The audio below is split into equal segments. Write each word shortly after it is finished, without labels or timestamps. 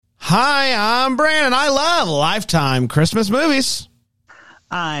Hi, I'm Brandon. I love Lifetime Christmas movies.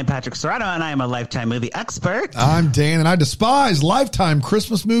 I'm Patrick Serrano, and I am a Lifetime movie expert. I'm Dan, and I despise Lifetime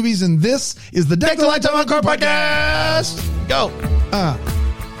Christmas movies, and this is the Deck the Lifetime Uncorked podcast. Go.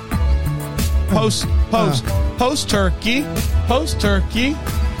 Post turkey.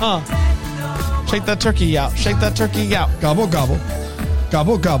 Shake that turkey out. Shake that turkey out. Gobble, gobble.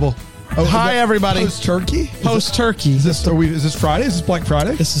 Gobble, gobble. Oh, hi, everybody. Post turkey? Post turkey. Is this Friday? Is this Black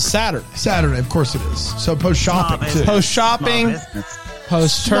Friday? This is Saturday. Saturday, of course it is. So post shopping, too. Post shopping.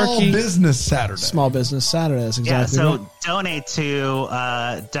 Post turkey. Small business Saturday. Small business Saturday. That's exactly right. So donate to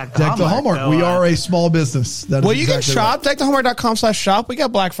Deck the Hallmark. So, we are a small business. That you can shop. Right. DeckTheHallmark.com/shop. We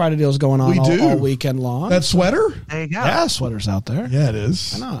got Black Friday deals going on all weekend long. That sweater? There you go. Yeah, sweater's out there. Yeah, it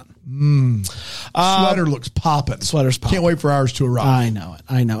is. Why not? Sweater looks popping. Sweater's popping. Can't wait for ours to arrive. I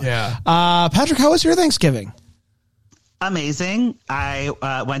know it. Yeah. Patrick, how was your Thanksgiving? Amazing. I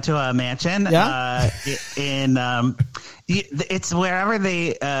went to a mansion. Yeah. It's wherever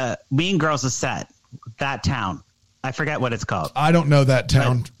the Mean Girls is set. That town. I forget what it's called. I don't know that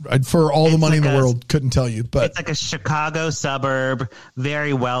town. For all the money in the world, couldn't tell you. But it's like a Chicago suburb,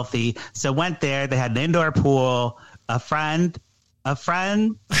 very wealthy. So went there. They had an indoor pool. A friend,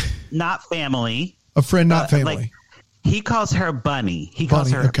 not family. A friend, not family. Like, he calls her Bunny. He calls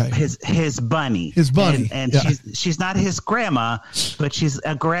her his Bunny. His Bunny. And she's not his grandma, but she's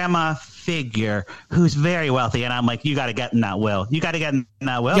a grandma figure who's very wealthy. And I'm like, you got to get in that will. You got to get in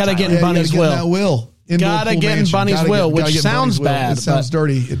that will. Got to get in Bunny's will. Got to get in Bunny's will, which sounds bad. It sounds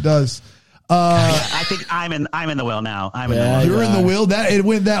dirty. It does. I think I'm in the will now. You're in the will. It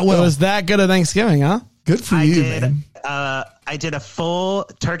went that well. It was that good at Thanksgiving, huh? Good for you, man. I did a full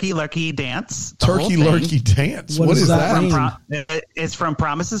turkey lurkey dance. Turkey lurkey dance. What is that? It's from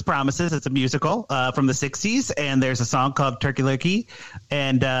Promises, Promises. It's a musical from the 60s, and there's a song called Turkey Lurkey,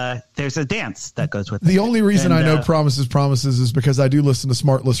 and there's a dance that goes with it. The only reason I know Promises, Promises is because I do listen to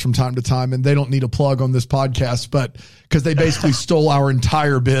Smart List from time to time, and they don't need a plug on this podcast, but because they basically stole our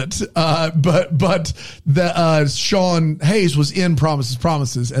entire bit. But Sean Hayes was in Promises,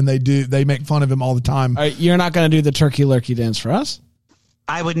 Promises, and they make fun of him all the time. You're not going to do the turkey lurkey dance for us?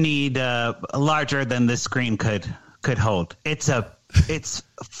 I would need larger than this screen could hold. It's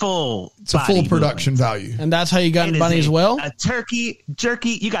full. It's a full production value, and that's how you got in Bunny's will. A turkey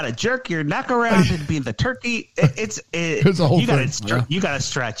jerky. You got to jerk your neck around and be the turkey. It's a whole thing. You got to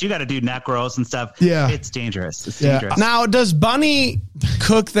stretch. You got to do neck rolls and stuff. Yeah, it's dangerous. It's dangerous. Now, does Bunny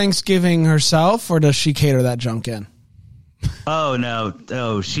cook Thanksgiving herself, or does she cater that junk in? Oh no!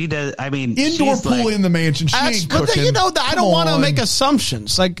 Oh, she does. I mean, indoor pool in the mansion. She ain't cooking. I don't want to make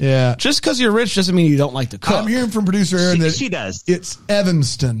assumptions. Just because you're rich doesn't mean you don't like to cook. I'm hearing from producer Aaron that she does. It's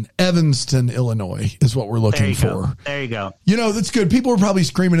Evanston, Illinois, is what we're looking for. There you go. You know, that's good. People were probably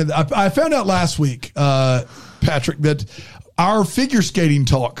screaming. I found out last week, Patrick, that our figure skating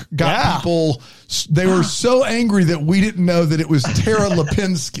talk got people. They were so angry that we didn't know that it was Tara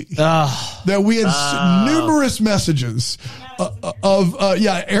Lipinski. That we had numerous messages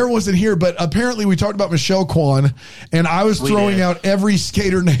Aaron wasn't here, but apparently we talked about Michelle Kwan, and I was throwing out every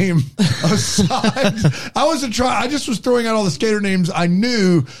skater name aside. I just was throwing out all the skater names I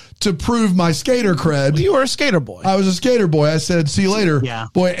knew to prove my skater cred. You were a skater boy. I was a skater boy. I said, "See you later,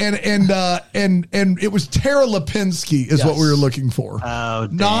 boy." And it was Tara Lipinski is what we were looking for. Oh,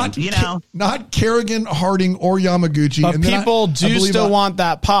 not Kerrigan, Harding, or Yamaguchi. But people do still want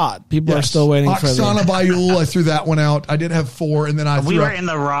that pod. People are still waiting for Oksana Bayul. I threw that one out. I did have 4, and then we were in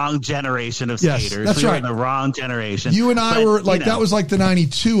the wrong generation of skaters. Yes, that's we right. were in the wrong generation. You and I were like that was like the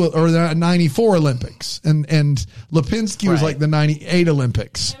 92 or the 94 Olympics, and Lipinski was like the 98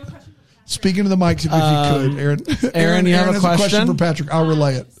 Olympics. Speaking of the mics, if you could, Aaron. Aaron, you have a question for Patrick. I'll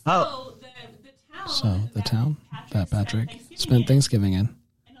relay it. The town that Patrick spent Thanksgiving in,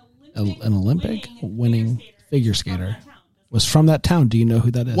 an Olympic winning figure skater, was from that town. Do you know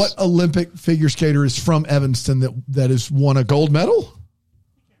who that is? What Olympic figure skater is from Evanston that has won a gold medal?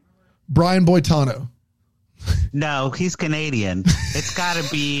 Brian Boitano. No, he's Canadian. It's got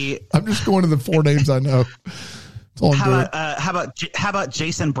to be. I'm just going to the 4 names I know. How about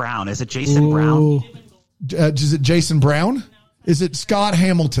Jason Brown? Is it Jason Brown? Is it Jason Brown? Is it Scott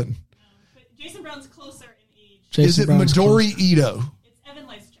Hamilton? Jason Brown's closer in age. Is it Midori Ito? It's Evan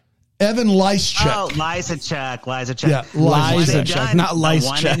Lyschek. Evan Lyschek. Oh, Lyschek. Yeah, Lyschek, not Lyschek.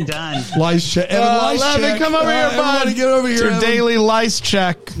 One and done. Lyschek. Evan Lyschek. Come over here, bud. Get over here. It's your daily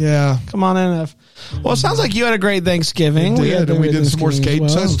Lyschek. Yeah. Come on in, Ev. Well, it sounds like you had a great Thanksgiving. We did some more skating.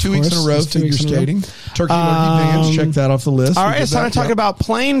 So that's 2 weeks in a row, figure skating. Turkey Lurkey dance. Check that off the list. All right, it's time to talk about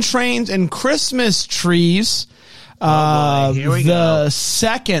plane, trains, and Christmas trees. Here we the go.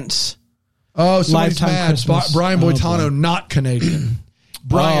 second. Oh, somebody's Lifetime mad. Christmas. Brian Oh, Boitano, boy. not Canadian.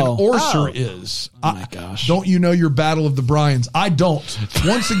 Brian Oh. Orser is. Oh, my gosh. Don't you know your battle of the Bryans? I don't.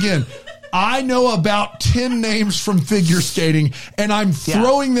 Once again, I know about 10 names from figure skating, and I'm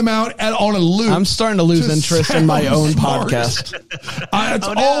throwing them out on a loop. I'm starting to lose interest in my sound own smart. podcast. That's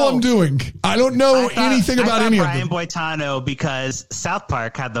all I'm doing. I don't know anything about any of Brian them. Boitano because South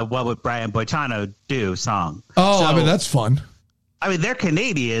Park had the "What Would Brian Boitano Do" song. Oh, So, I mean, that's fun. I mean, they're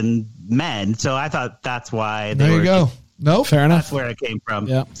Canadian men, so I thought that's why. There you go. Nope. Fair enough. That's where it came from.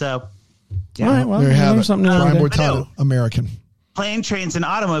 Yeah. So, All right, well, There you have it. something new Brian every day. Boitano, American. plane, trains, and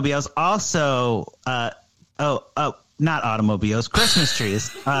automobiles also. Not automobiles, Christmas trees.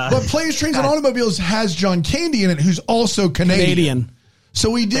 But Planes, Trains, and Automobiles has John Candy in it, who's also Canadian.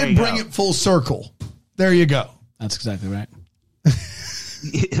 So we There did you bring go. it full circle. There you go. That's exactly right.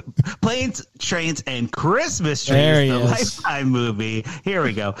 Planes, Trains, and Christmas Trees, There he the is. Lifetime movie. Here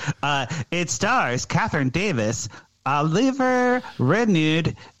we go. It stars Catherine Davis, Oliver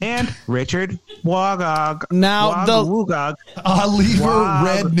Rednude, and Richard Wogog. Now, Wogog. Oliver Wow.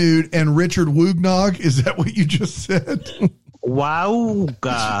 Rednude and Richard Woognog. Is that what you just said? Wowga.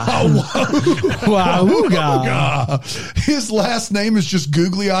 Wow. ooga. His last name is just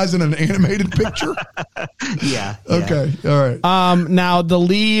googly eyes in an animated picture. Yeah. Okay. All right. Now, the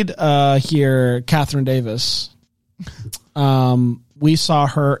lead here, Catherine Davis, we saw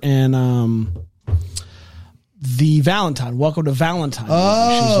her in The Valentine. Welcome to Valentine.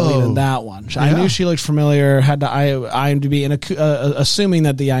 Oh. She's leading that one. I knew she looked familiar, had to IMDb, and assuming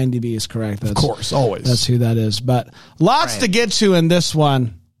that the IMDb is correct. That's, Of course, always. That's who that is. But lots Right. to get to in this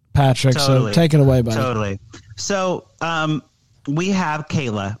one, Patrick. Totally. So take it away, buddy. Totally. So we have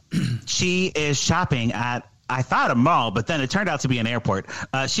Kayla. She is shopping at, I thought, a mall, but then it turned out to be an airport.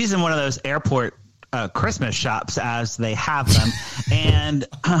 She's in one of those airport Christmas shops, as they have them. And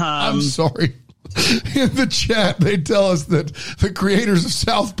I'm sorry. In the chat, they tell us that the creators of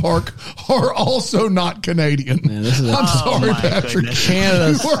South Park are also not Canadian. Man, this is I'm sorry, my Patrick. goodness.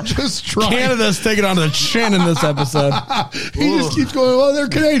 Canada's- You are just trying. Canada's taking on the chin in this episode. He just keeps going, well, they're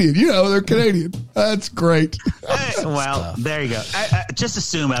Canadian. You know, they're Canadian. That's great. well, there you go. I just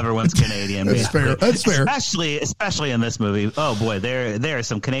assume everyone's Canadian. That's fair. That's fair. Especially in this movie. Oh boy, there are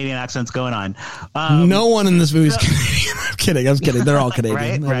some Canadian accents going on. No one in this movie is Canadian. I'm kidding. I was kidding. They're all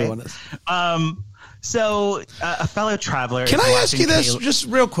Canadian. Right, Everyone right. is. So a fellow traveler. Can is I ask watching you this Kayla- just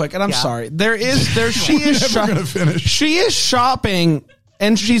real quick? And I'm Yeah. sorry. She is Never gonna finish. She is shopping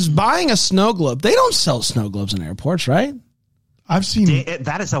and she's buying a snow globe. They don't sell snow globes in airports, right? I've seen.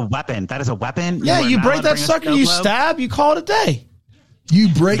 That is a weapon. That is a weapon. Yeah, are you not break allowed to that bring a sucker, snow you globe. stab, you call it a day. You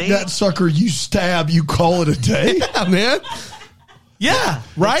break They- that sucker, you stab, you call it a day. Yeah, man. Yeah,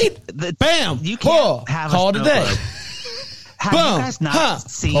 right? Bam. You can't Whoa, have call it snow a day. globe. Have Boom. you guys not Huh.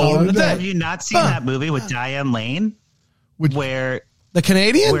 seen? Call it a day. Have you not seen that movie with Diane Lane, Which- where The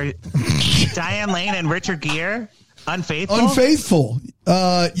Canadian? Diane Lane and Richard Gere, Unfaithful? Unfaithful.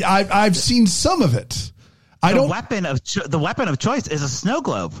 I've seen some of it. I The don't. weapon of choice is a snow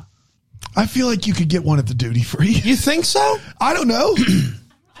globe. I feel like you could get one at the duty free. You think so? I don't know.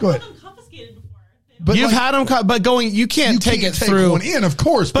 Go ahead. Them confiscated before. But You've like, had them, but going, you can't you take can't it through. one in, of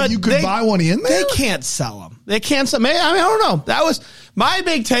course, but you could they- buy one in there. They can't sell them. They can't sell. I mean, I don't know. That was my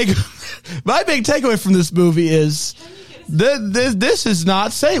big take. My big takeaway from this movie is this is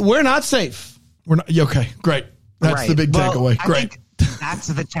not safe. We're not safe. We're not okay. Great. That's Right. the big Well, takeaway. I Great. think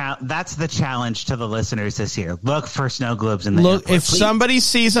That's the challenge to the listeners this year. Look for snow globes in the Look, airport. if Please. somebody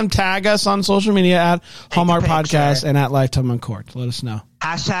sees them, tag us on social media at Hallmark picture. Podcast and at Lifetime Uncorked. Let us know.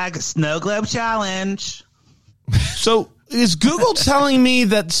 Hashtag snow globe challenge. So is Google telling me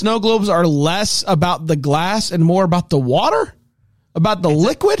that snow globes are less about the glass and more about the water? About the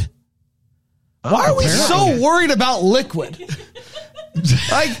liquid? Why are we so worried about liquid?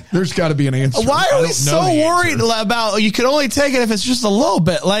 Like, There's got to be an answer. why I are we don't so know the worried answer. about you can only take it if it's just a little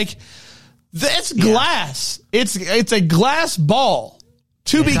bit? Like, it's glass. It's a glass ball.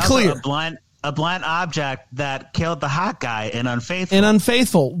 To be It's also clear. a blunt object that killed the hot guy in Unfaithful. And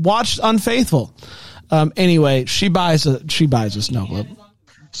Unfaithful. Watched Unfaithful. Anyway, she buys a snow globe.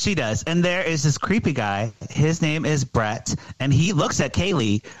 She does. And there is this creepy guy. His name is Brett. And he looks at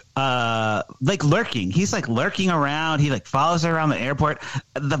Kayley like lurking. He's like lurking around. He like follows her around the airport.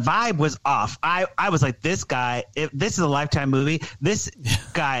 The vibe was off. I was like, this guy, if this is a Lifetime movie, this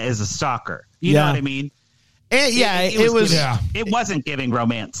guy is a stalker. You know what I mean? And it was Yeah. It wasn't giving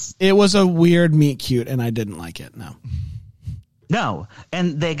romance. it was a weird meet cute, and I didn't like it. No. No,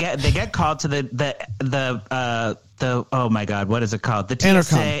 and they get called to the oh my god, what is it called? The TSA,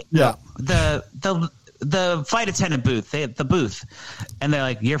 Intercom. Yeah. the the flight attendant booth. They at the booth, and they're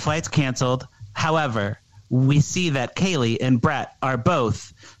like, "Your flight's canceled. However, we see that Kayley and Brett are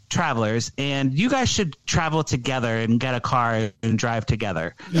both travelers, and you guys should travel together and get a car and drive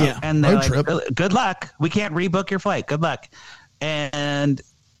together." Yeah. And they're Road like, trip. "Good luck. We can't rebook your flight. Good luck." And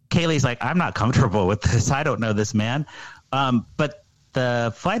Kaylee's like, "I'm not comfortable with this. I don't know this man." But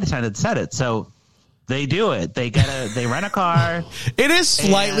the flight attendant said it, so they do it. They rent a car. It is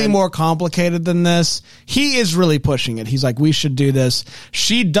slightly more complicated than this. He is really pushing it. He's like, we should do this.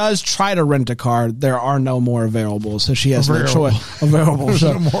 She does try to rent a car. There are no more available, so she has no choice. Available. There's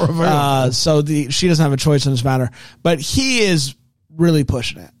So, no more available. She doesn't have a choice in this matter. But he is really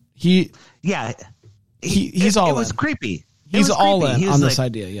pushing it. He's all in. It was creepy. He's all in He was on this like,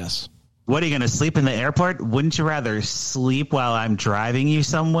 idea, yes. "What, are you going to sleep in the airport? Wouldn't you rather sleep while I'm driving you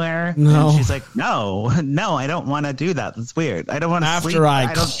somewhere?" No. And she's like, no, I don't want to do that. That's weird. I don't want to sleep. After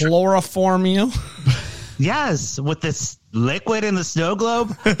I chloroform you. Yes, with this liquid in the snow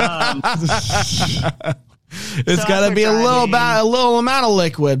globe. It's So got to after be a little driving- amount of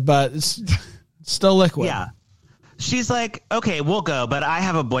liquid, but it's still liquid. Yeah. She's like, "Okay, we'll go, but I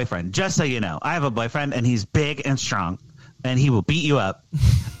have a boyfriend. Just so you know, I have a boyfriend, and he's big and strong, and he will beat you up."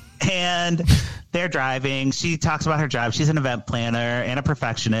 And they're driving. She talks about her job. She's an event planner and a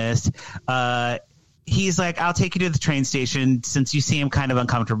perfectionist. He's like, "I'll take you to the train station since you seem kind of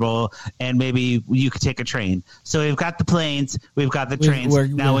uncomfortable, and maybe you could take a train." So we've got the planes. We've got the trains.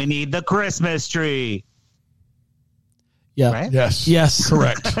 Now we need the Christmas tree. Yeah. Right? Yes,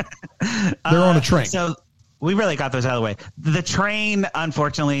 correct. They're on a train. So we really got those out of the way. The train,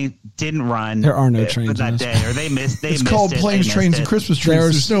 unfortunately, didn't run. There are no trains that in this. day, or they missed. It's called Planes, Trains, and Christmas Trees.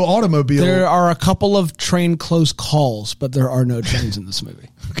 There's no automobile. There are a couple of train close calls, but there are no trains in this movie.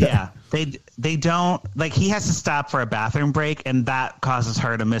 Yeah, they don't, like, he has to stop for a bathroom break, and that causes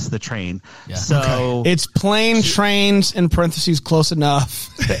her to miss the train. Yeah. So it's plane, trains, in parentheses, close enough,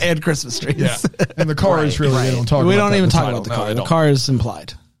 and Christmas trees. Yeah, and the car is really. They don't talk. We about don't that in even the talk title. about the No, car. they The don't. car is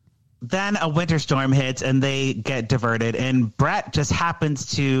implied. then a winter storm hits, and they get diverted, and Brett just happens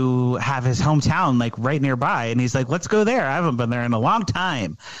to have his hometown like right nearby, and he's like, "Let's go there. I haven't been there in a long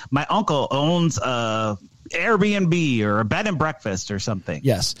time. My uncle owns a Airbnb or a bed and breakfast or something."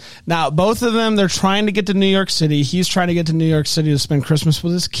 Yes. Now, both of them, they're trying to get to New York City. He's trying to get to New York City to spend Christmas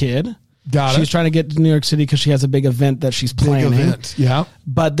with his kid. Got it. She's trying to get to New York City because she has a big event that she's planning. Event. Yeah,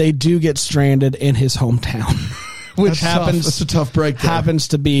 But they do get stranded in his hometown, which happens. That's a tough break. There. Happens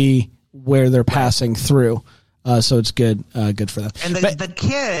to be where they're passing through. So it's good for them. And the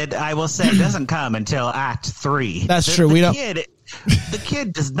kid, I will say, doesn't come until Act 3. That's true. The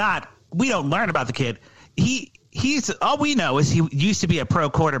kid does not. We don't learn about the kid. He's all we know is he used to be a pro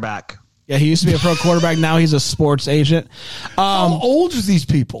quarterback. Yeah, he used to be a pro quarterback. Now he's a sports agent. How old is these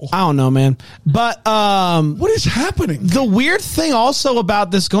people? I don't know, man. But what is happening? The weird thing also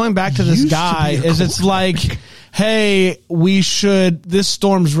about this, going back to this guy, is it's like, hey, this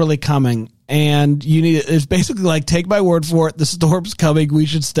storm's really coming. And it's basically like, take my word for it. The storm's coming. We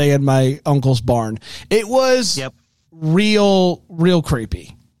should stay in my uncle's barn. It was real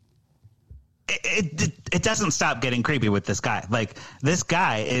creepy. It doesn't stop getting creepy with this guy. Like, this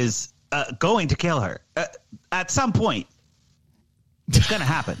guy is going to kill her at some point. It's going to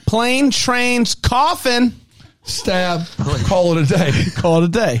happen. Plane, trains, coffin, stab, call it a day. Call it a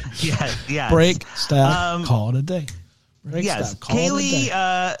day. Yeah. Break, stab, call it a day. Break, yes. stab, call it a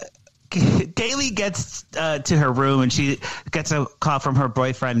day. Kaylee gets to her room, and she gets a call from her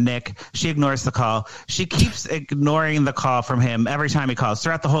boyfriend, Nick. She ignores the call. She keeps ignoring the call from him every time he calls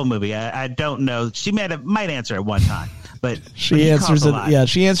throughout the whole movie. I don't know. She might answer at one time, but she answers it. Yeah,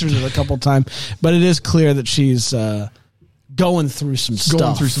 she answers it a couple times, but it is clear that she's going through some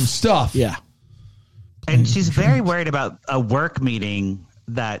stuff. Yeah. And she's very worried about a work meeting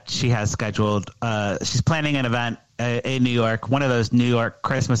that she has scheduled. She's planning an event in New York, one of those New York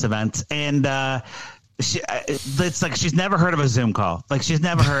Christmas events, and it's like she's never heard of a Zoom call. Like, she's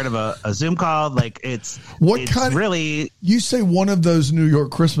never heard of a Zoom call. Like, it's really. You say one of those New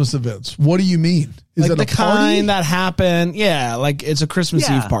York Christmas events. What do you mean? Is like it the a party? kind that happened? Yeah, like it's a Christmas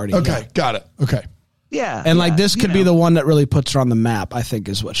Eve party. Okay, got it. Okay. Yeah, and like this could be the one that really puts her on the map, I think,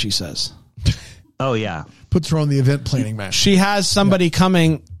 is what she says. Oh yeah, puts her on the event planning map. She has somebody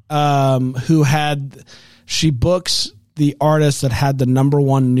coming she books the artist that had the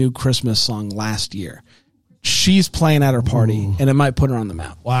 #1 new Christmas song last year. She's playing at her party, and it might put her on the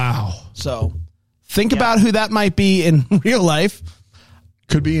map. Wow. So think about who that might be in real life.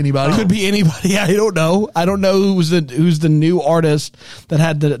 Could be anybody. Could be anybody. Yeah, I don't know. I don't know who's the new artist that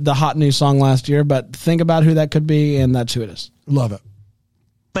had the hot new song last year, but think about who that could be, and that's who it is. Love it.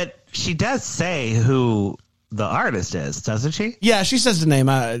 But she does say who the artist is, doesn't she? Yeah, she says the name,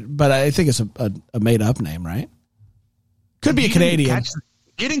 but I think it's a made up name, right? Could be a Canadian.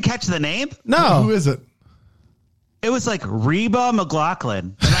 You didn't catch the name? No. Who is it? It was like Reba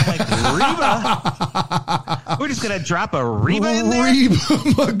McLaughlin. And I'm like, Reba? We're just going to drop a Reba in there? Reba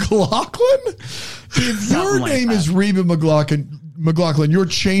McLaughlin? If your name is Reba McLaughlin, you're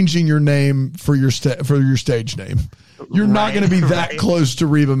changing your name for your stage name. You're not going to be that close to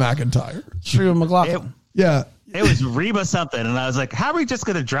Reba McEntire. It's Reba McLaughlin. Yeah. It was Reba something. And I was like, how are we just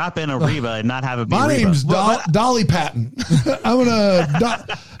going to drop in a Reba and not have it be My Reba? name's Dolly Parton. I'm going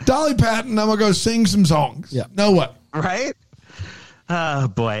to... Dolly Parton, I'm going to go sing some songs. Yeah. Know what? Right? Oh,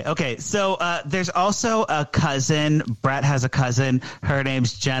 boy. Okay. So there's also a cousin. Brett has a cousin. Her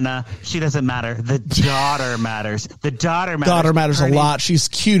name's Jenna. She doesn't matter. The daughter matters. The daughter matters. Daughter matters a lot. She's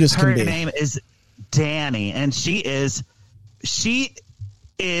cute as can be. Her name is Danny, and she is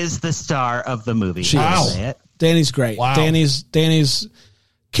the star of the movie. She is. is. Danny's great. Wow. Danny's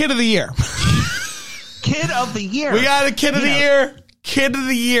kid of the year. Kid of the year. We got a kid of the year. Kid of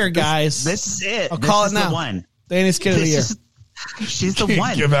the year, guys. This is it. I'll call it now. The one. Danny's kid of the year. She's the Can't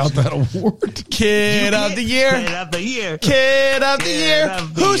one. give out that award. Kid of the year. Kid of the year. Kid of the year.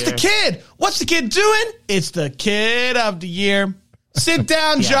 of the Who's year. the kid? What's the kid doing? It's the kid of the year. Sit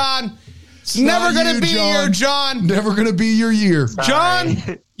down, John. It's never not going to you, be your John. Never going to be your year. John,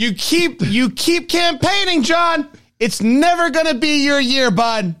 you keep campaigning, John. It's never going to be your year,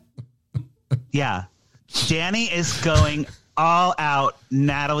 bud. Yeah. Danny is going all out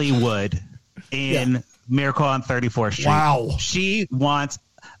Natalie Wood in Miracle on 34th Street. Wow. She wants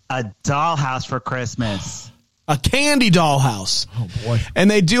a dollhouse for Christmas. A candy dollhouse. Oh, boy. And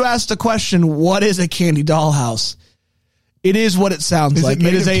they do ask the question, what is a candy dollhouse? It is what it sounds Is it like. made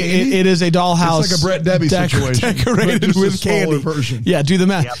It is of candy? it is a dollhouse. It's like a Brett Debbie situation, decorated but just a with smaller candy. version. Yeah, do the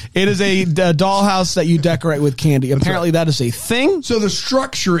math. Yep. It is a dollhouse that you decorate with candy. Apparently, that is a thing. So the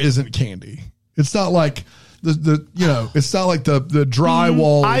structure isn't candy. It's not like it's not like the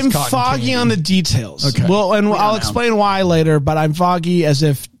drywall. I'm is cotton foggy candy. on the details. Okay. Well, and don't I'll know. explain why later, but I'm foggy as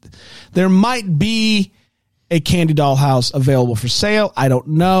if there might be a candy dollhouse available for sale. I don't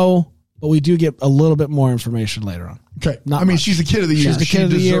know, but we do get a little bit more information later on. Okay. Not I mean, much. she's the kid of the year. She's the kid of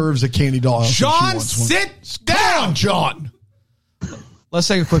the she year. deserves a candy doll. John, sit down. John. Let's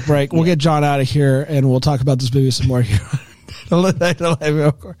take a quick break. We'll get John out of here, and we'll talk about this movie some more here.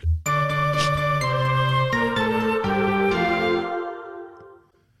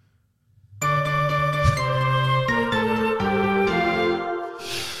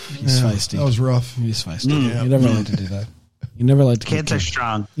 He's feisty. That was rough. He's feisty. You never like to do that. You never like to Kids get are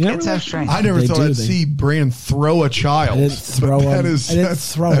strong. You never Kids know. are strength. I never They thought do, I'd they- see Brand throw a child. I didn't throw But him. That's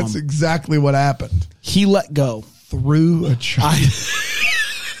him. exactly what happened. He let go. Threw a child.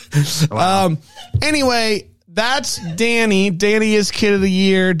 Anyway, that's Danny. Danny is kid of the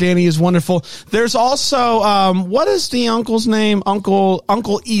year. Danny is wonderful. There's also what is the uncle's name? Uncle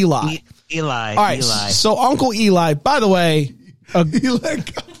Eli. Eli. All right. Eli. So Uncle Eli, by the way, He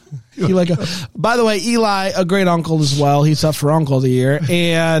let go. by the way, Eli, a great uncle as well. He's up for Uncle of the Year.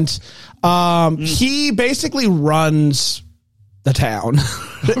 And he basically runs the town.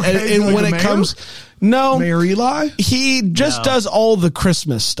 Okay, and like when a it mayor? comes, no, Mayor Eli? he just does all the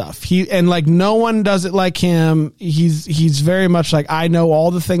Christmas stuff. No one does it like him. He's very much like, I know all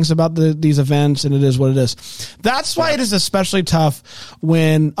the things about these events, and it is what it is. That's why it is especially tough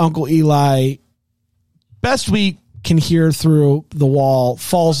when Uncle Eli, best we can hear through the wall,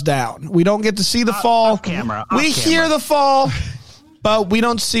 falls down. We don't get to see the fall. Off camera. We hear the fall, but we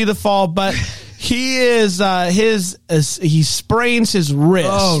don't see the fall. But he he sprains his wrist.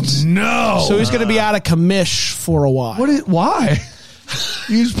 Oh, no. So he's going to be out of commish for a while. Why?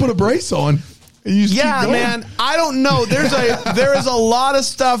 You just put a brace on. And you just keep going. Man, I don't know. There is a lot of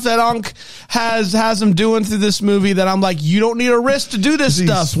stuff that Unc has him doing through this movie that I'm like, you don't need a wrist to do this Is he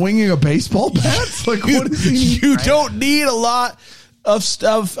stuff. swinging a baseball bat? Like, what is he? You don't need a lot of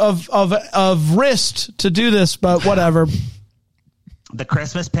stuff of wrist to do this, but whatever. The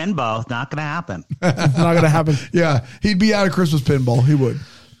Christmas pinball, not going to happen. It's not going to happen. Yeah, he'd be out of Christmas pinball. He would.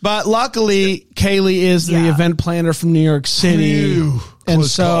 But luckily, Kayley is the event planner from New York City. Phew. And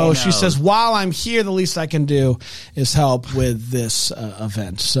Close so call. she says, while I'm here, the least I can do is help with this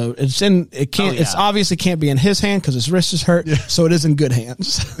event. So it's obviously can't be in his hand because his wrist is hurt. So it is in good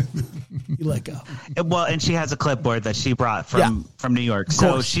hands. You let go. Well, and she has a clipboard that she brought from New York.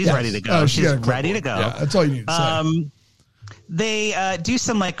 So course. she's Yes. ready to go. Oh, she She's got a clipboard. ready to go. Yeah, that's all you need to say. They do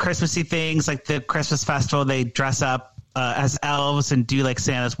some like Christmassy things, like the Christmas festival. They dress up as elves and do like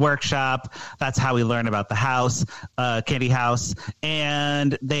Santa's workshop. That's how we learn about the house, candy house.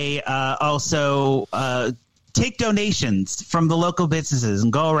 And they also take donations from the local businesses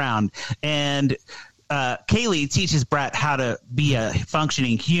and go around. And Kayley teaches Brett how to be a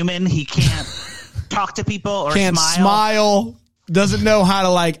functioning human. He can't talk to people or can't smile. Doesn't know how to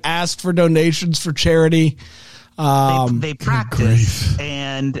like ask for donations for charity. They practice,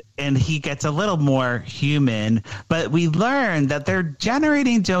 and he gets a little more human. But we learn that they're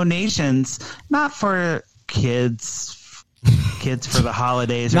generating donations not for kids for the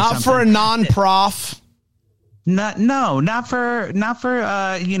holidays, or not something. for a non-prof. Not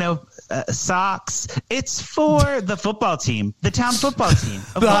for socks. It's for the football team, the town football team,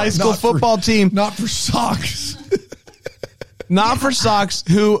 the high school football team. Not for socks. Not for socks.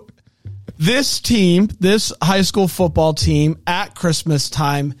 Who this team, this high school football team at Christmas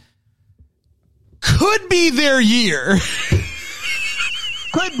time could be their year.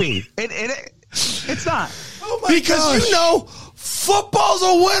 Could be. It's not. Oh my because gosh. you know football's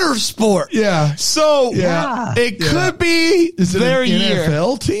a winter sport. Yeah. So Yeah. it could be Is it their an year.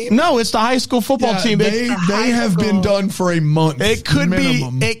 NFL team? No, it's the high school football team. They have been done for a month. It could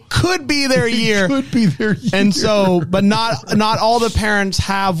minimum. be. It could be their year. It could be their year. And so, but not all the parents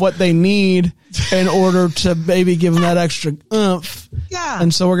have what they need in order to maybe give them that extra oomph. Yeah.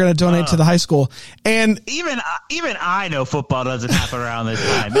 And so we're going to donate to the high school. And Even I know football doesn't happen around this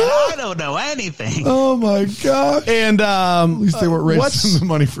time. Man, I don't know anything. Oh my god! and At least they weren't what's- raising the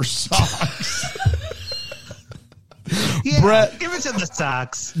money for socks. Yeah, Brett- give it to the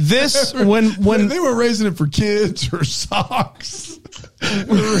socks. this when They were raising it for kids or socks. They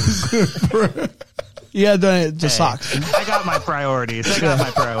were raising it for yeah, donate to Hey, socks. I got my priorities. You know.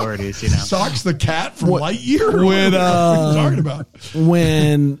 Socks the cat from Lightyear. when, What are you talking about?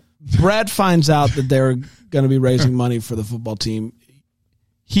 When Brett finds out that they're going to be raising money for the football team,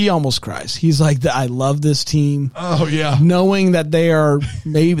 he almost cries. He's like, I love this team. Oh yeah. Knowing that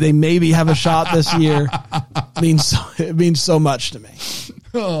they maybe have a shot this year it means so much to me.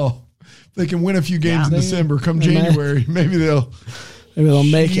 Oh, they can win a few games in Yeah. December. Come They may. January, maybe they'll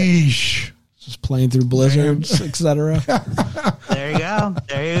Make it. Sheesh. Just playing through blizzards, etc. There you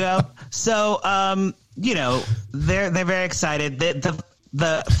go. So, they're very excited.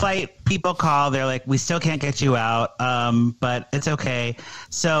 The flight people call. They're like, we still can't get you out, but it's okay.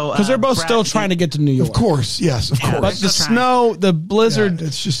 So Because they're both Brett- still trying to get to New York. Of course, yes, of Yeah. course. But the Still trying. snow, the blizzard,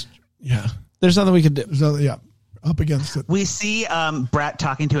 It's just there's nothing we could do. there's nothing, up against it. We see Brett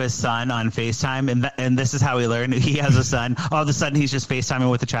talking to his son on FaceTime, and this is how we learn he has a son. All of a sudden, he's just FaceTiming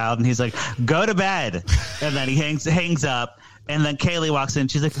with the child, and he's like, "Go to bed," and then he hangs up. And then Kayley walks in.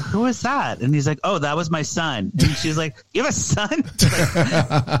 She's like, "Who is that?" And he's like, "Oh, that was my son." And she's like, "You have a son?"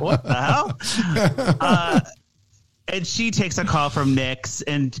 Like, what the hell? And she takes a call from Nick's,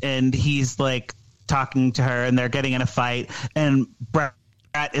 and he's like talking to her, and they're getting in a fight, and Brett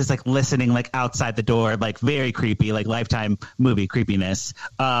is like listening, like outside the door, like very creepy, like Lifetime movie creepiness.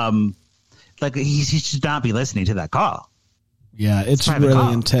 Like he should not be listening to that call. Yeah, it's private really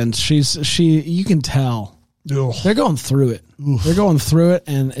call. intense. You can tell. Ugh. They're going through it. They're going through it,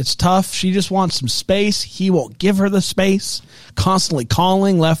 and it's tough. She just wants some space. He won't give her the space. Constantly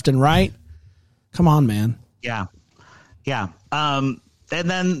calling left and right. Come on, man. Yeah. And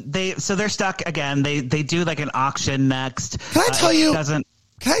then they're stuck again. They do like an auction next. Can I tell you? Doesn't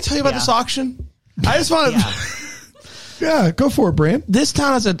Can I tell you about Yeah. this auction? I just want to. yeah. Yeah, go for it, Brand. This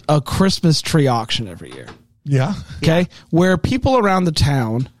town has a Christmas tree auction every year. Yeah. Okay, where people around the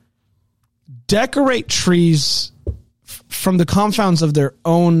town decorate trees from the confines of their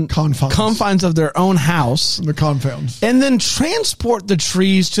own confines of their own house, The confounds. and then transport the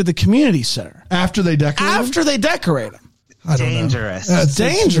trees to the community center After they decorate them? after they decorate them. I don't know. Dangerous. That's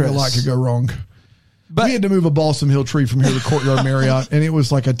Dangerous. A lot could go wrong. But We had to move a balsam hill tree from here to Courtyard Marriott, and it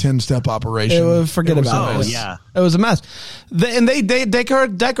was like a 10-step operation. forget It was about a it. mess. yeah. It was a mess. They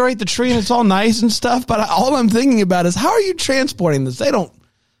decorate the tree and it's all nice and stuff. But all I'm thinking about is how are you transporting this?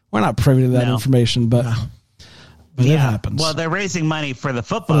 We're not privy to that No. information, but it happens. Well, they're raising money for the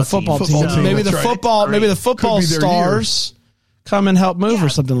football football team. team. Football team, Maybe the that's right. football, maybe the Great. football Could be their stars come and help move or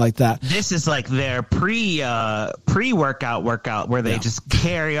something like that. This is like their pre-workout where they just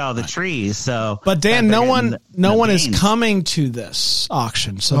carry all the trees. So, But Dan, that no they're one getting the is gains. coming to this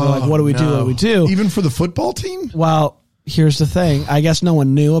auction. So they're like, what do we do? What do we do? Even for the football team? Well, here's the thing. I guess no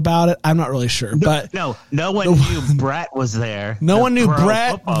one knew about it. I'm not really sure, but No one knew Brett was there. no The one knew pro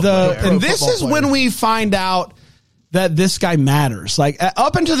Brett. football player. And this football is player. when we find out that this guy matters. Like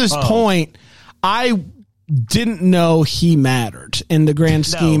up until this point, I didn't know he mattered in the grand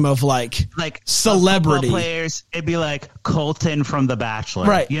scheme of like celebrity players. It'd be like Colton from The Bachelor,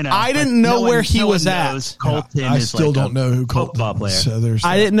 right? You know, I didn't know where he was at. Colton I still don't know who Colton player. So there's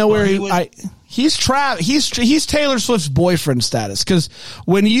I didn't know where he's Taylor Swift's boyfriend status, because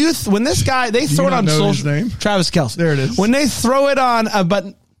when this guy they throw it on social name? Travis Kelce. There it is. When they throw it on, but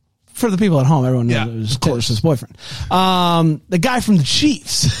for the people at home, everyone knows it was Taylor Swift's boyfriend. The guy from the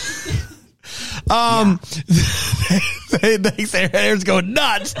Chiefs. They say their hair's going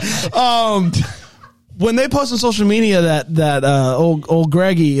nuts. When they post on social media that old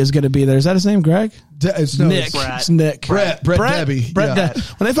Greggy is going to be there, is that his name, Greg? It's Nick. Brett. It's Nick. Brett Debbie. When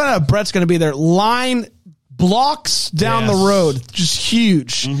they find out Brett's going to be there, line blocks down the road, just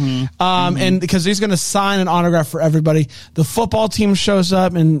huge. And because he's going to sign an autograph for everybody, the football team shows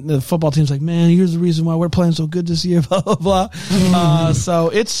up, and the football team's like, "Man, here's the reason why we're playing so good this year." Blah blah blah. So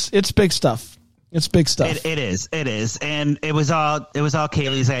it's big stuff. It's big stuff. It is, and it was all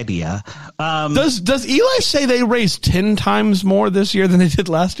Kayley's idea. Does Eli say they raised 10 times more this year than they did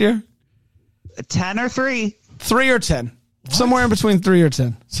last year? 10 or 3? 3 or 10. What? Somewhere in between 3 or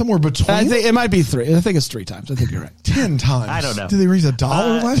 10. Somewhere between? I think it might be 3. I think it's 3 times. I think you're right. 10 times. I don't know. Did they raise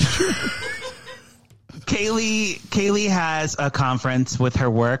 $1 last year? Kaylee has a conference with her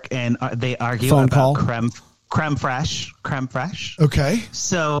work, and they argue Phone about call. creme fraiche. Okay.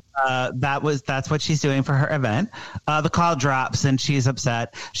 So that's what she's doing for her event. The call drops and she's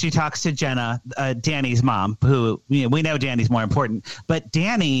upset. She talks to Jenna, Danny's mom, who we know Danny's more important, but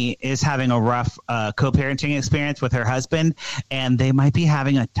Danny is having a rough co-parenting experience with her husband, and they might be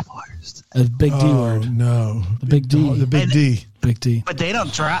having a divorce. A big D word. No, the big D. The big D. Big D. But they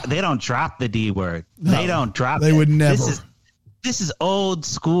don't drop the D word. No, they don't drop. They would never. This is old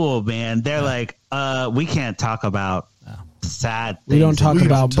school, man. They're like, we can't talk about sad things. We don't talk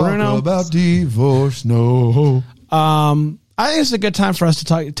about Bruno. About divorce, no. I think it's a good time for us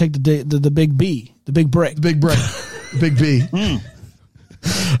to take the big B, the big break. The big break. Big B.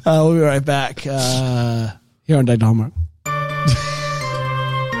 We'll be right back here on Deck the Homework.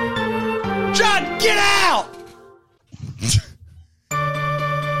 John, get out!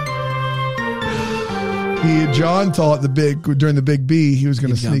 John thought during the big B he was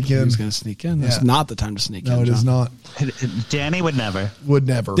going to sneak in. He was going to sneak in. It's not the time to sneak in. No, it is not. Danny would never.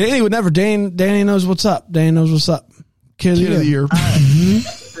 Danny would never. Danny knows what's up. Danny knows what's up. Kid of the year.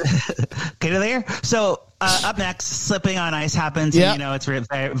 Kid of the year. So up next, slipping on ice happens. Yep. And, it's very,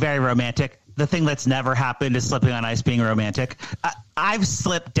 very romantic. The thing that's never happened is slipping on ice being romantic. I've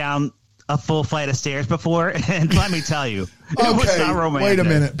slipped down a full flight of stairs before, and let me tell you, it was not romantic. Wait a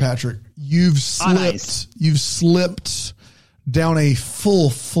minute, Patrick. You've slipped down a full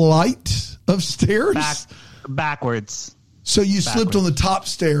flight of stairs? Backwards. So you slipped on the top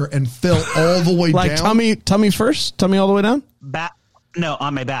stair and fell all the way like down? tummy first? Tummy all the way down? No,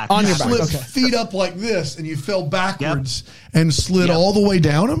 on my back. On your back. Slipped Okay. feet up like this, and you fell backwards and slid all the way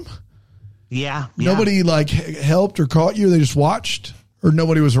down them? Yeah. Nobody helped or caught you? They just watched? Or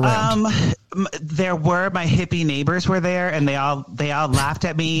nobody was around? There were, my hippie neighbors were there, and they all laughed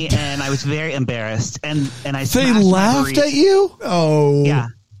at me, and I was very embarrassed. And I they laughed at you? Oh, yeah.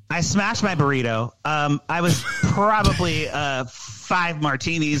 I smashed my burrito. I was probably 5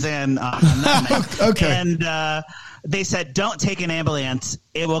 martinis in on that night. Okay. And they said, "Don't take an ambulance.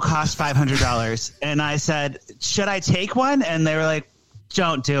 It will cost $500." And I said, "Should I take one?" And they were like,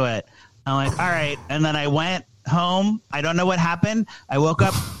 "Don't do it." I'm like, "All right." And then I went home. I don't know what happened. I woke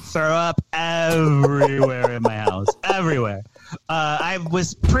up, throw up everywhere in my house, everywhere. I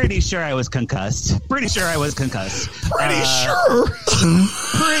was pretty sure I was concussed. Pretty sure. Pretty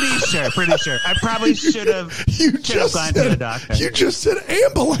sure. I probably should have gone to the doctor. You just said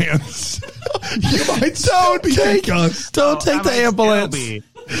ambulance. You might be concussed. Don't take the ambulance.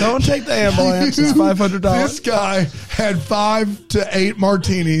 Don't take the ambulance. It's $500. This guy had 5 to 8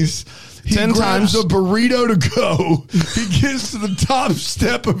 martinis. He 10 grabs times a burrito to go. He gets to the top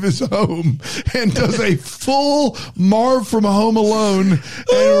step of his home and does a full Marv from Home Alone and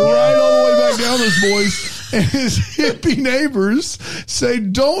right all the way back down his voice. And his hippie neighbors say,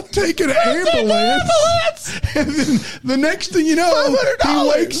 "Don't take an ambulance." And then the next thing you know, he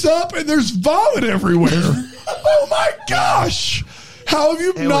wakes up and there's vomit everywhere. Oh my gosh. How have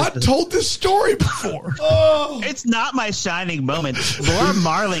you not told this story before? It's not my shining moment. Laura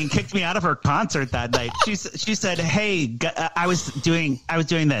Marling kicked me out of her concert that night. She said, "Hey, I was doing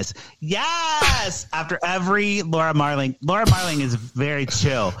this." Yes, after every Laura Marling. Laura Marling is very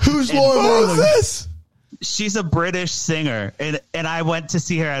chill. Who's Laura Marling? This? She's a British singer, and I went to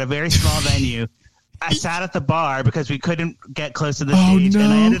see her at a very small venue. I sat at the bar because we couldn't get close to the stage,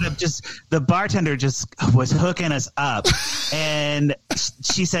 and I ended up the bartender just was hooking us up, and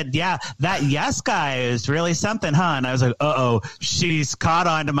she said, "Yeah, that yes guy is really something, huh?" And I was like, she's caught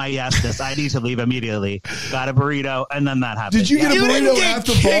on to my yesness. I need to leave immediately. Got a burrito, and then that happened. Did you get a burrito at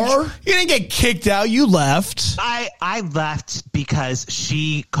the bar? You didn't get kicked out. You left. I left because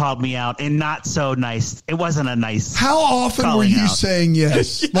she called me out, and not so nice. It wasn't a nice. How often were you saying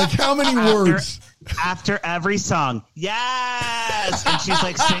yes? Like how many words? After every song, yes, and she's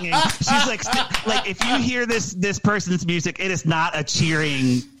like singing. She's like if you hear this person's music, it is not a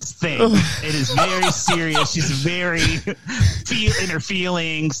cheering thing. It is very serious. She's very in her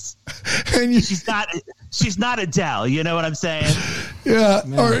feelings, and she's not Adele. You know what I'm saying? Yeah.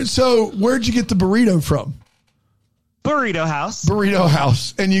 Man. All right. So where'd you get the burrito from? Burrito House. Burrito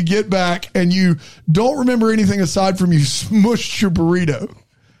House, and you get back, and you don't remember anything aside from you smushed your burrito.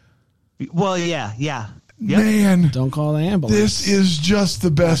 Well, yeah. Yep. Man. Don't call the ambulance. This is just the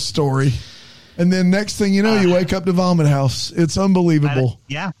best story. And then next thing you know, you wake up to Vomit House. It's unbelievable.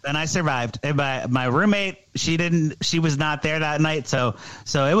 And I survived. And my roommate, she was not there that night. So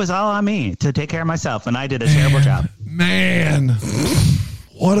it was all on me to take care of myself. And I did a terrible job. Man.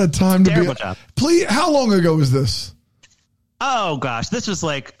 What a time to terrible be. Job. Please, how long ago was this? Oh gosh, this was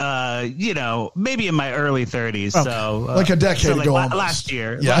like maybe in my early 30s. Okay. So like a decade ago, last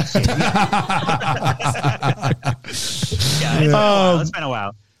year. Yeah, It's been a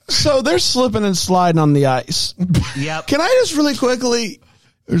while. So they're slipping and sliding on the ice. Yep. Can I just really quickly?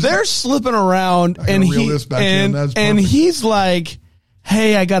 They're slipping around, and he's like,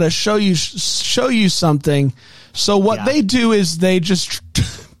 "Hey, I got to show you something." So what they do is they just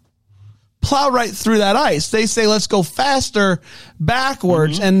plow right through that ice. They say, let's go faster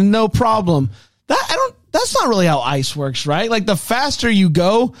backwards and no problem. That's not really how ice works, right? Like the faster you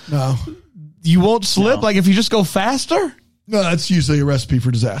go, you won't slip. No. Like if you just go faster. No, that's usually a recipe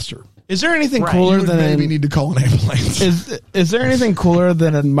for disaster. Is there anything cooler than maybe need to call an ambulance? Is there anything cooler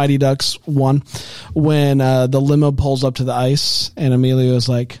than in Mighty Ducks 1 when the limo pulls up to the ice and Emilio's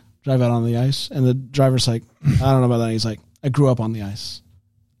like, drive out on the ice, and the driver's like, I don't know about that. He's like, I grew up on the ice.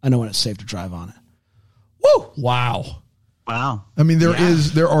 I know when it's safe to drive on it. Woo! Wow. I mean, there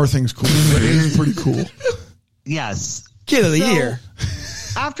are things cool. It is pretty cool. Yes. Kid of the year.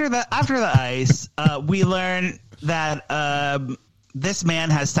 After the ice, we learn that this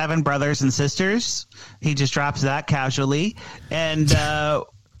man has 7 brothers and sisters. He just drops that casually, and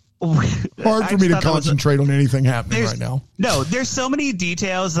hard for me to concentrate on anything happening right now. No, there's so many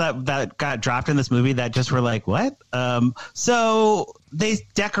details that got dropped in this movie that just were like, what? So they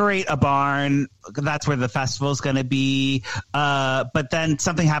decorate a barn. That's where the festival is going to be. But then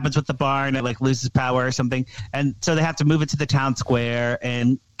something happens with the barn. It like loses power or something. And so they have to move it to the town square.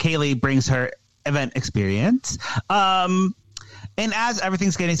 And Kayley brings her event experience. And as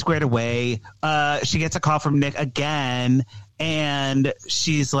everything's getting squared away, she gets a call from Nick again. And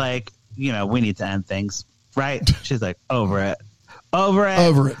she's like, we need to end things, right? She's like, over it.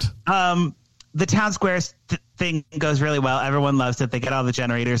 The town square thing goes really well. Everyone loves it. They get all the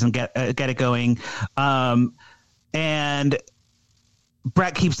generators and get it going. And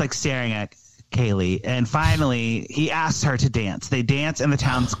Brett keeps like staring at Kayley, and finally he asks her to dance. They dance in the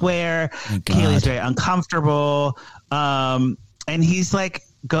town square. Kaylee's very uncomfortable. And he's like,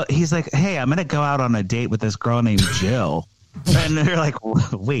 hey, I'm gonna go out on a date with this girl named Jill. And they're like,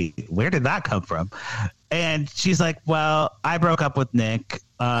 wait, where did that come from? And she's like, well, I broke up with Nick.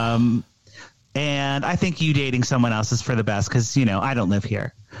 And I think you dating someone else is for the best because, I don't live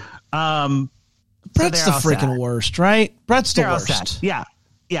here. Brett's the freaking worst, right? Brett's the worst. Yeah.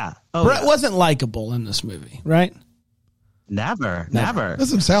 Brett wasn't likable in this movie, right? Never.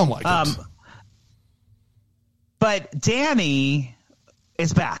 Doesn't sound like it. But Danny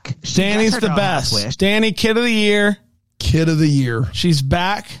is back. Danny's the best. Danny, kid of the year. She's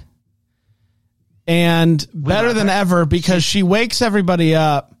back. And better than ever because she wakes everybody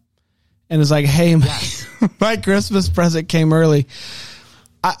up and is like, hey, my Christmas present came early.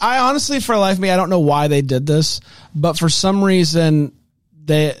 I honestly, for life of me, I don't know why they did this, but for some reason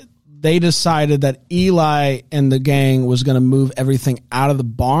they decided that Eli and the gang was going to move everything out of the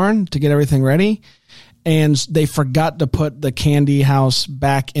barn to get everything ready. And they forgot to put the candy house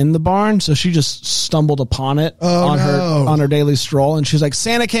back in the barn. So she just stumbled upon it on her daily stroll. And she's like,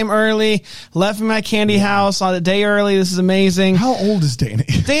 Santa came early, left me my candy house on a day early. This is amazing. How old is Danny?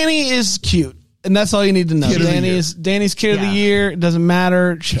 Danny is cute. And that's all you need to know. Danny's kid of the year. It doesn't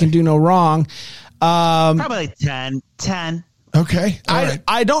matter. She can do no wrong. Probably 10. Okay. All right.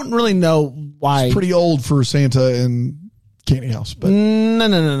 I don't really know why. It's pretty old for Santa and Candy House. But No.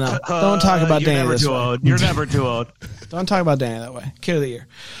 Don't talk about You're Danny never this too way. old. You're never too old. Don't talk about Danny that way. Kid of the year.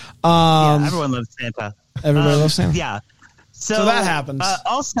 Yeah, everyone loves Santa. Everybody loves Santa. Yeah. So that happens.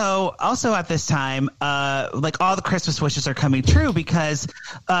 Also at this time, like all the Christmas wishes are coming true because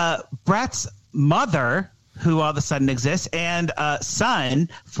Brett's mother, who all of a sudden exists, and son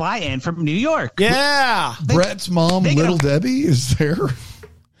fly in from New York. Yeah. Brett's mom, Little Debbie, is there.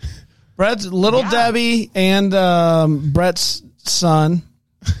 Brett's Little Debbie and Brett's son.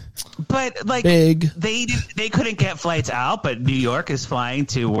 But like Big. they couldn't get flights out, but New York is flying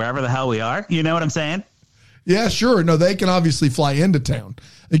to wherever the hell we are. You know what I'm saying? Yeah, sure. No, they can obviously fly into town.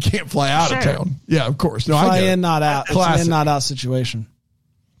 They can't fly out of town. Yeah, of course. No, Fly I get in, it. not out. It's an Classic. in, not out situation.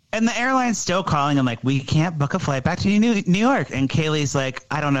 And the airline's still calling and like, we can't book a flight back to New York. And Kaylee's like,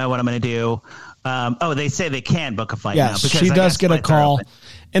 I don't know what I'm going to do. They say they can book a flight now. Yes, Because she I does guess get a flights are call open.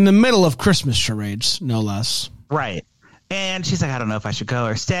 in the middle of Christmas charades, no less. Right. And she's like, I don't know if I should go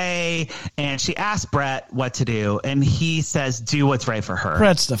or stay. And she asked Brett what to do. And he says, do what's right for her.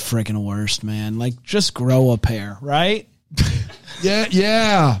 Brett's the freaking worst, man. Like, just grow a pair, right?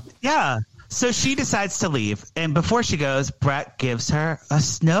 Yeah. Yeah. So she decides to leave. And before she goes, Brett gives her a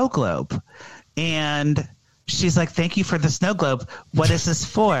snow globe. And she's like, thank you for the snow globe. What is this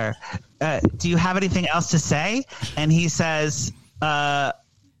for? Do you have anything else to say? And he says, no,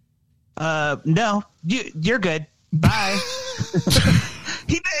 you're good. Bye.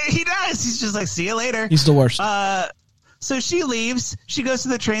 He does. He's just like, see you later. He's the worst. So she leaves. She goes to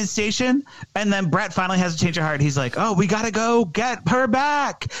the train station, and then Brett finally has a change of heart. He's like, "Oh, we gotta go get her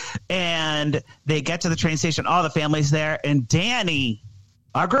back." And they get to the train station. All the family's there, and Danny,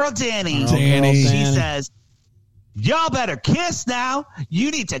 our girl Danny, she says, "Y'all better kiss now. You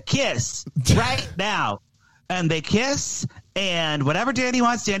need to kiss right now." And they kiss, and whatever Danny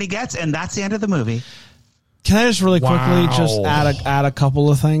wants, Danny gets, and that's the end of the movie. Can I just really quickly Wow. just add a couple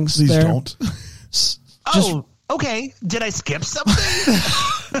of things? Please there? don't. Okay. Did I skip something?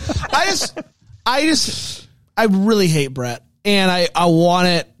 I really hate Brett, and I want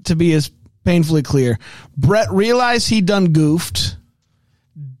it to be as painfully clear. Brett realized he done goofed.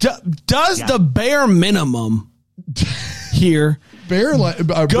 Does the bare minimum here.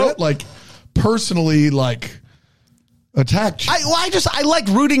 Brett, like, personally, like, attacked you. I like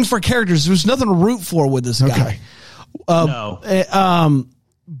rooting for characters. There's nothing to root for with this guy. Okay. No.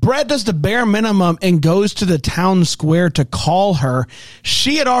 Brett does the bare minimum and goes to the town square to call her.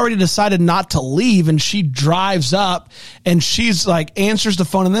 She had already decided not to leave, and she drives up, and she's like, answers the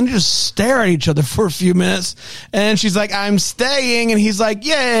phone, and then just stare at each other for a few minutes. And she's like, I'm staying. And he's like,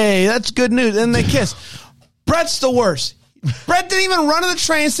 yay, that's good news. And they kiss. Brett's the worst. Brett didn't even run to the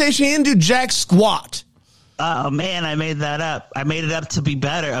train station. He didn't do jack squat. Oh man, I made that up. I made it up to be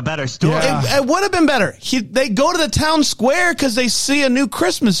a better story. Yeah. It would have been better. They go to the town square because they see a new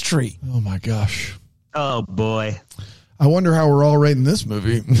Christmas tree. Oh my gosh. Oh boy. I wonder how we're all rating this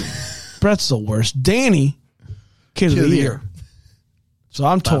movie. Brett's the worst. Danny, kid of the year. So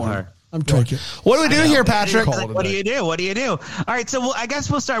I'm torn. her. I'm torn. Thank you. What do we do here, Patrick? Like, what do you do? What do you do? All right, so I guess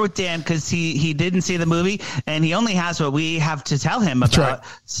we'll start with Dan because he didn't see the movie and he only has what we have to tell him about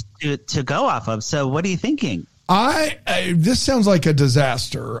to go off of. So what are you thinking? This sounds like a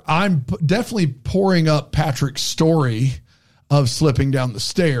disaster. I'm definitely pouring up Patrick's story of slipping down the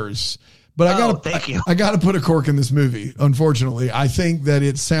stairs. But I got to put a cork in this movie. Unfortunately, I think that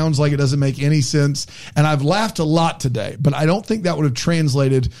it sounds like it doesn't make any sense. And I've laughed a lot today, but I don't think that would have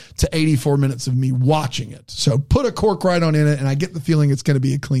translated to 84 minutes of me watching it. So put a cork right on in it, and I get the feeling it's going to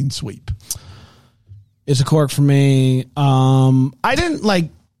be a clean sweep. It's a cork for me. I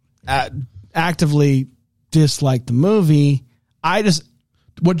didn't actively dislike the movie. I just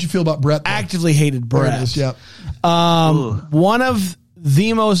What'd you feel about Brett, though? actively hated There it Brett. is, yeah. One of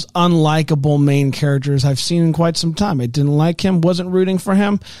the most unlikable main characters I've seen in quite some time. I didn't like him, wasn't rooting for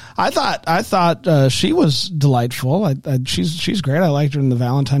him. I thought she was delightful. She's great. I liked her in the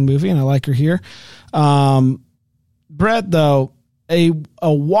Valentine movie, and I like her here. Brett, though, a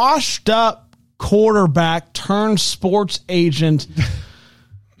washed up quarterback turned sports agent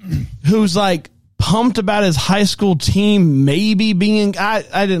who's like pumped about his high school team maybe being. I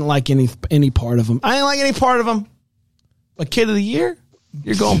didn't like any part of him. I didn't like any part of him. A kid of the year.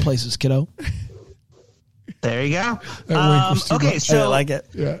 You're going places, kiddo. There you go. I Okay, so like it.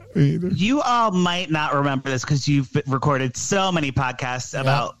 Yeah, me either. you all might not remember this because you've recorded so many podcasts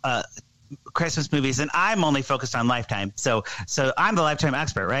about Christmas movies, and I'm only focused on Lifetime. So I'm the Lifetime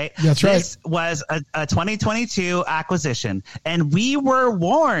expert, right? That's right. This was a 2022 acquisition, and we were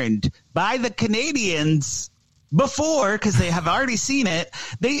warned by the Canadians before, because they have already seen it,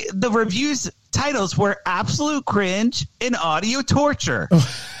 the reviews titles were absolute cringe and audio torture.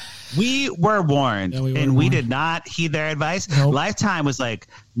 We were warned, we did not heed their advice. Nope. Lifetime was like,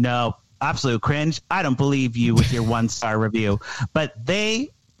 no, absolute cringe. I don't believe you with your 1-star review. But they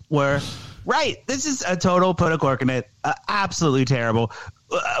were right. This is a total put a cork in it. Absolutely terrible.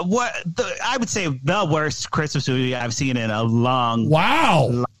 I would say the worst Christmas movie I've seen in a long.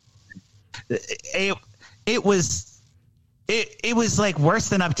 Wow. It was like worse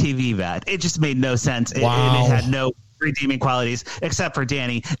than Up TV bad. It just made no sense. Wow. It had no redeeming qualities except for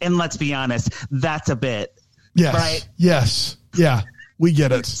Danny. And let's be honest, that's a bit. Yes. Right? Yes. Yeah. We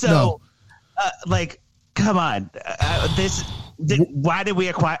get it. So, come on. Why did we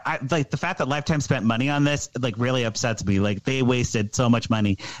acquire? The fact that Lifetime spent money on this, really upsets me. They wasted so much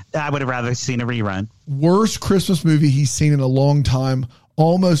money. I would have rather seen a rerun. Worst Christmas movie he's seen in a long time.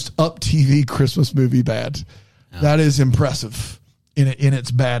 Almost Up TV Christmas movie bad. Yeah. That is impressive in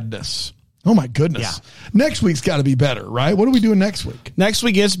its badness. Oh my goodness. Yeah. Next week's got to be better, right? What are we doing next week? Next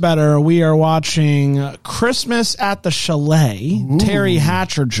week gets better. We are watching Christmas at the Chalet, Ooh. Terry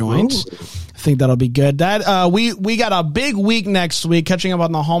Hatcher joint. Ooh. I think that'll be good. That we got a big week next week catching up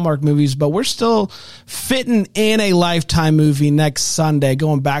on the Hallmark movies, but we're still fitting in a Lifetime movie next Sunday,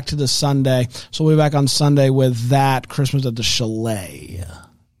 going back to the Sunday. So we'll be back on Sunday with that Christmas at the Chalet.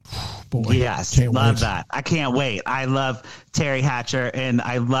 Boy, yes, love that. I can't wait. I love Terry Hatcher, and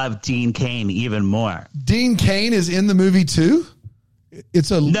I love Dean Cain even more. Dean Cain is in the movie too?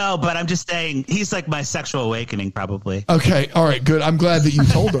 No, but I'm just saying he's like my sexual awakening, probably. Okay, all right, good. I'm glad that you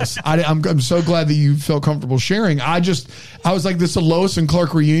told us. I'm so glad that you felt comfortable sharing. I was like, this is a Lois and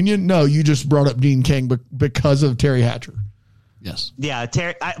Clark reunion. No, you just brought up Dean Cain because of Terry Hatcher. Yes. Yeah,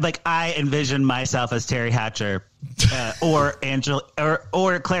 Terry. I envision myself as Terry Hatcher, or Angela,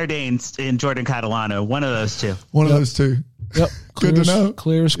 or Claire Danes in Jordan Catalano. One of those two. One of those two. Yep. Good to know.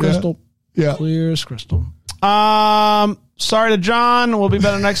 Clear as crystal. Yeah. Clear as crystal. Sorry to John. We'll be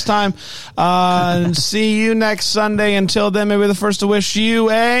better next time. And see you next Sunday. Until then, maybe the first to wish you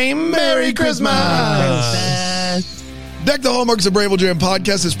a Merry Christmas. Deck the Hallmark's a Bramble Jam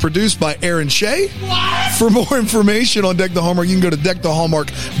podcast is produced by Aaron Shea. What? For more information on Deck the Hallmark, you can go to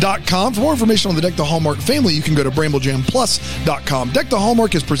deckthehallmark.com. For more information on the Deck the Hallmark family, you can go to bramblejamplus.com. Deck the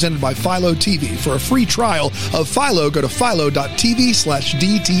Hallmark is presented by Philo TV. For a free trial of Philo, go to philo.tv/DTH.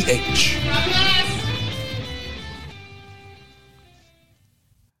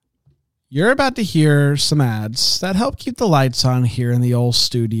 You're about to hear some ads that help keep the lights on here in the old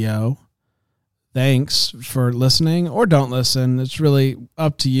studio. Thanks for listening or don't listen. It's really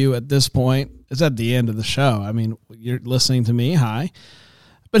up to you at this point. It's at the end of the show. I mean, you're listening to me. Hi.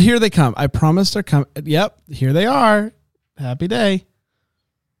 But here they come. I promise they're coming. Yep, here they are. Happy day.